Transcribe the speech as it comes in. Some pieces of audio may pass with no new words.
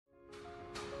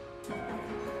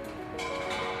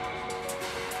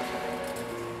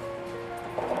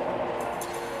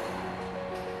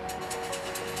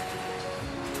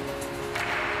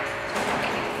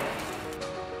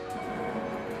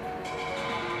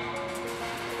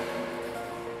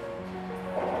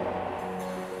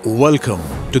Welcome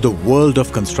to the world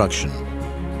of construction.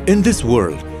 In this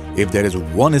world, if there is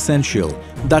one essential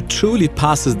that truly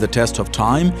passes the test of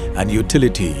time and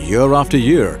utility year after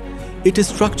year, it is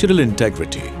structural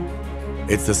integrity.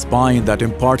 It's the spine that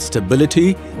imparts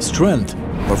stability, strength,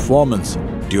 performance,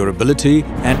 durability,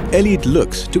 and elite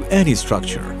looks to any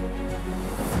structure.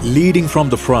 Leading from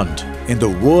the front in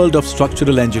the world of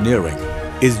structural engineering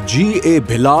is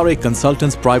Bhilare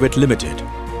Consultants Pvt,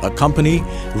 a company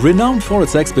renowned for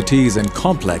its expertise in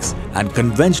complex and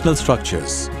conventional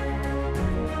structures.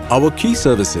 Our key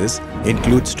services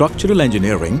include structural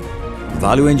engineering,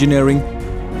 value engineering,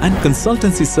 and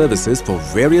consultancy services for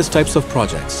various types of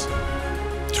projects.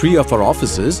 3 of our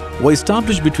offices were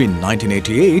established between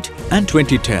 1988 and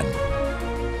 2010.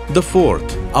 The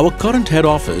 4th, our current head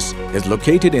office, is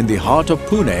located in the heart of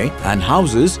Pune and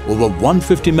houses over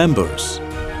 150 members.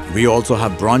 We also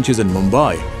have branches in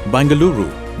Mumbai,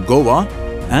 Bengaluru, Goa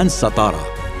and Satara.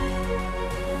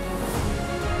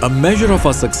 A measure of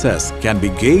our success can be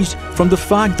gauged from the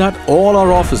fact that all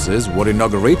our offices were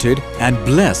inaugurated and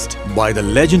blessed by the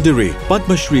legendary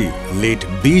Padma Shri late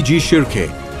B.G. Shirke,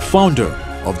 founder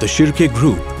of the Shirke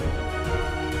Group.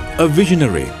 A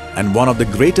visionary and one of the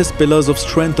greatest pillars of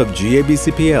strength of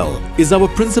GABCPL is our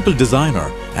principal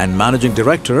designer and managing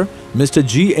director, Mr.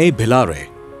 G.A. Bhilare.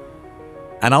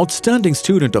 An outstanding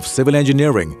student of civil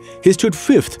engineering, he stood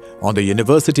 5th on the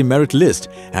university merit list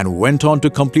and went on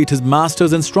to complete his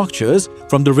Masters in Structures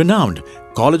from the renowned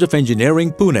College of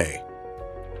Engineering, Pune.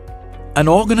 An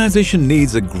organization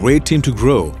needs a great team to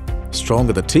grow.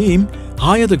 Stronger the team,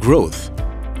 higher the growth.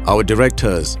 Our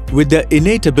directors, with their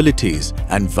innate abilities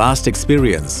and vast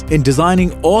experience in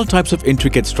designing all types of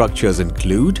intricate structures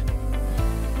include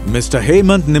Mr.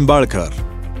 Hemant Nimbalkar,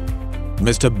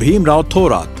 Mr. Bhimrao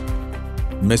Thorat,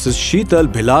 Mrs. Sheetal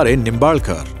Bhilare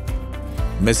Nimbalkar,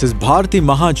 Mrs. Bharti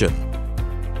Mahajan,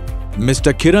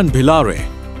 Mr. Kiran Bhilare,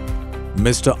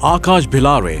 Mr. Akash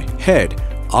Bhilare, Head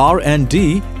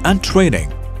R&D and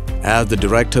Training. As the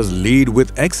directors lead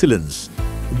with excellence,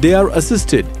 they are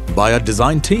assisted by our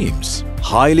design teams,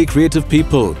 highly creative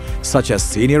people such as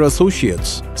senior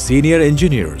associates, senior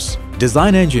engineers,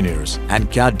 design engineers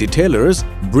and CAD detailers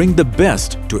bring the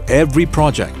best to every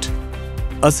project.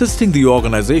 Assisting the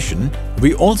organization,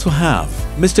 we also have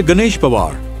Mr. Ganesh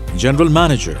Pawar, General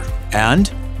Manager,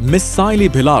 and Ms. Saili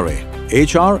Bhilare,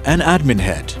 HR and Admin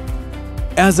Head.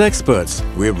 As experts,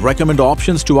 we recommend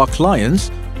options to our clients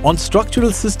on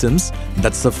structural systems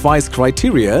that suffice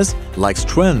criteria like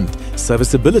strength,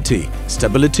 serviceability,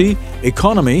 stability,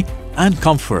 economy, and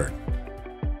comfort.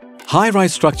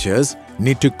 High-rise structures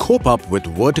need to cope up with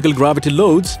vertical gravity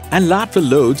loads and lateral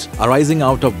loads arising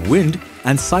out of wind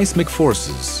and seismic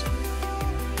forces.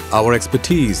 Our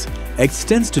expertise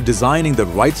extends to designing the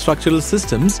right structural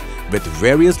systems with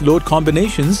various load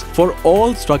combinations for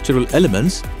all structural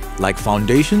elements like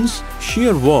foundations,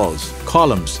 shear walls,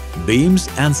 columns, beams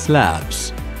and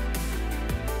slabs.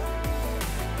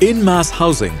 In mass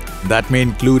housing that may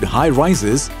include high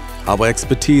rises, our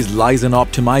expertise lies in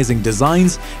optimizing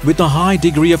designs with a high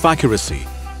degree of accuracy.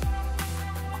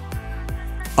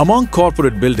 Among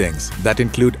corporate buildings that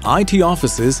include IT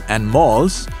offices and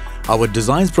malls, our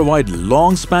designs provide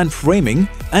long-span framing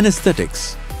and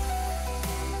aesthetics.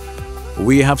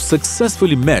 We have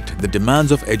successfully met the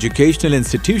demands of educational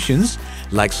institutions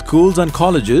like schools and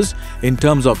colleges in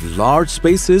terms of large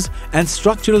spaces and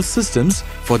structural systems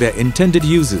for their intended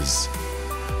uses.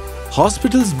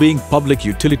 Hospitals being public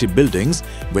utility buildings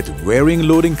with varying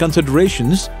loading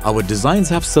considerations, our designs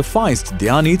have sufficed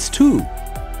their needs too.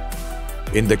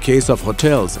 In the case of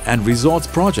hotels and resorts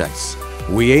projects,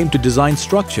 we aim to design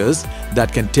structures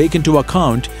that can take into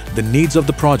account the needs of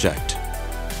the project.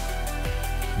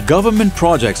 Government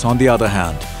projects, on the other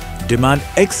hand, demand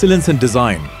excellence in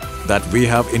design that we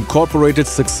have incorporated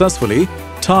successfully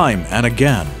time and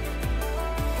again.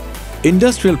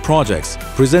 Industrial projects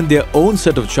present their own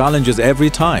set of challenges every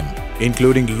time,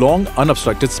 including long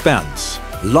unobstructed spans,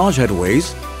 large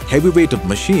headways, heavy weight of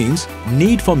machines,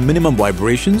 need for minimum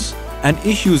vibrations, and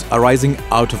issues arising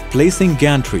out of placing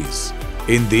gantries.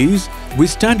 In these, we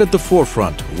stand at the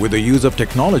forefront with the use of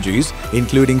technologies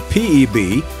including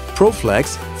PEB,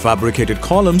 Proflex, fabricated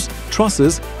columns,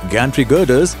 trusses, gantry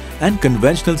girders, and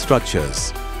conventional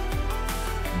structures.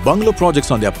 Bungalow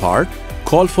projects on their part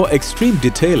call for extreme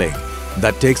detailing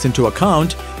that takes into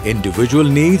account individual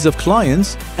needs of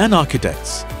clients and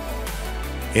architects.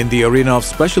 In the arena of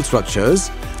special structures,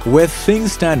 where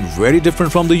things stand very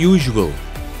different from the usual,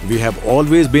 we have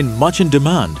always been much in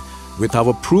demand with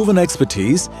our proven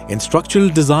expertise in structural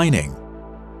designing.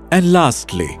 And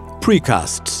lastly,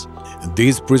 precasts.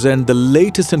 These present the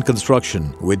latest in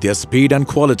construction with their speed and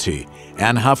quality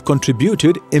and have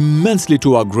contributed immensely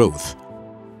to our growth.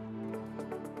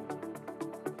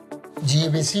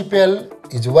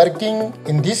 GABCPL is working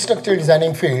in this structural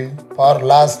designing field for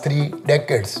last 3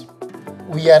 decades.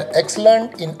 We are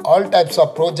excellent in all types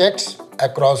of projects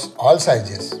across all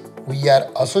sizes. We are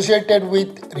associated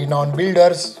with renowned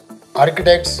builders,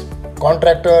 architects,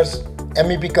 contractors,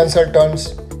 MEP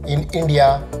consultants in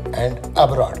India and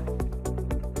abroad.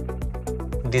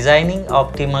 Designing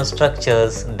optimal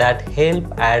structures that help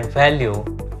add value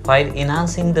while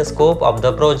enhancing the scope of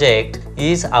the project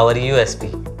is our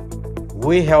USP.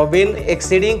 We have been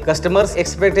exceeding customers'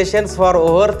 expectations for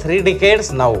over 3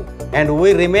 decades now, and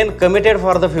we remain committed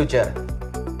for the future.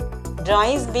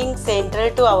 Drawings being central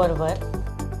to our work,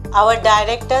 our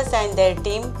directors and their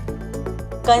team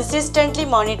consistently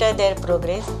monitor their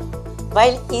progress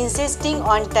while insisting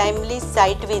on timely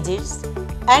site visits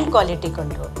and quality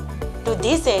control. To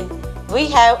this end, we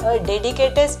have a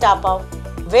dedicated staff of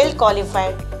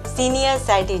well-qualified senior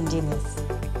site engineers.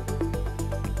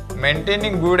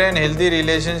 Maintaining good and healthy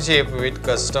relationship with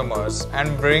customers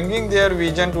and bringing their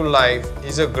vision to life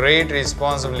is a great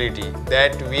responsibility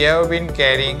that we have been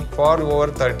carrying for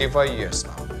over 35 years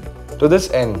now. To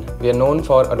this end, we are known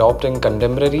for adopting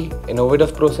contemporary,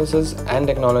 innovative processes and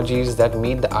technologies that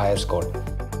meet the IS code.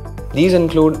 These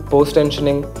include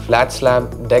post-tensioning, flat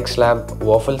slab, deck slab,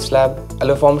 waffle slab,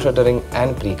 alloform shuttering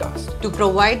and precast. To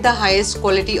provide the highest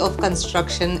quality of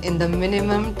construction in the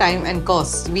minimum time and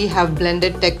cost, we have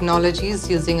blended technologies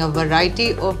using a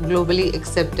variety of globally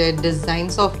accepted design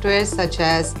software such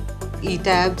as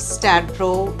ETABS,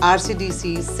 StatPro,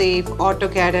 RCDC, SAFE,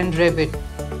 AutoCAD and Revit.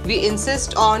 We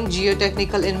insist on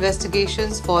geotechnical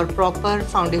investigations for proper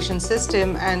foundation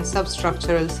system and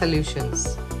substructural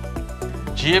solutions.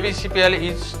 GABCPL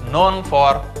is known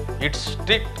for its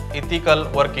strict ethical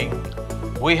working.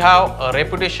 We have a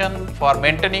reputation for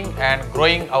maintaining and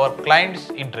growing our clients'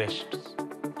 interests.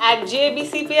 At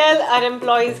GABCPL, our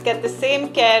employees get the same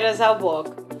care as our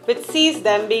work, which sees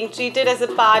them being treated as a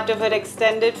part of our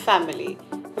extended family.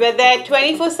 We're there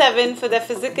 24/7 for their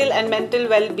physical and mental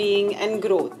well-being and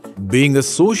growth. Being a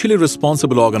socially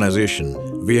responsible organization,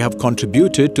 we have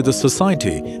contributed to the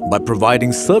society by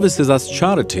providing services as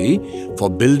charity for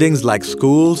buildings like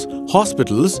schools,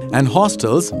 hospitals and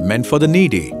hostels meant for the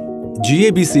needy.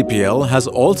 GABCPL has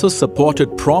also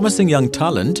supported promising young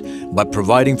talent by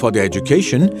providing for their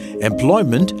education,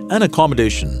 employment and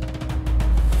accommodation.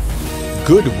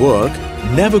 Good work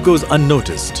never goes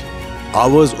unnoticed.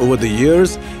 Ours over the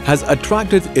years has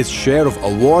attracted its share of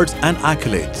awards and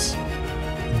accolades.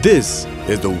 This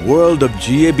is the world of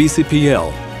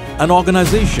GABCPL, an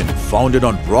organization founded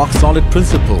on rock-solid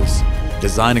principles,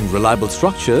 designing reliable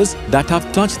structures that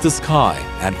have touched the sky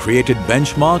and created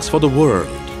benchmarks for the world.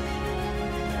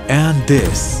 And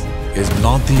this is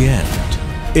not the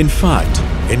end. In fact,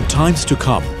 in times to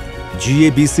come,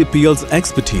 GABCPL's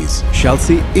expertise shall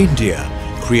see India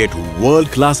create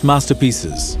world-class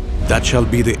masterpieces that shall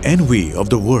be the envy of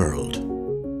the world.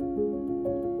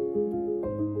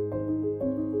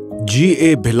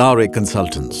 GA Bhilare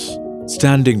Consultants,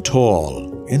 standing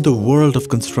tall in the world of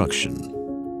construction.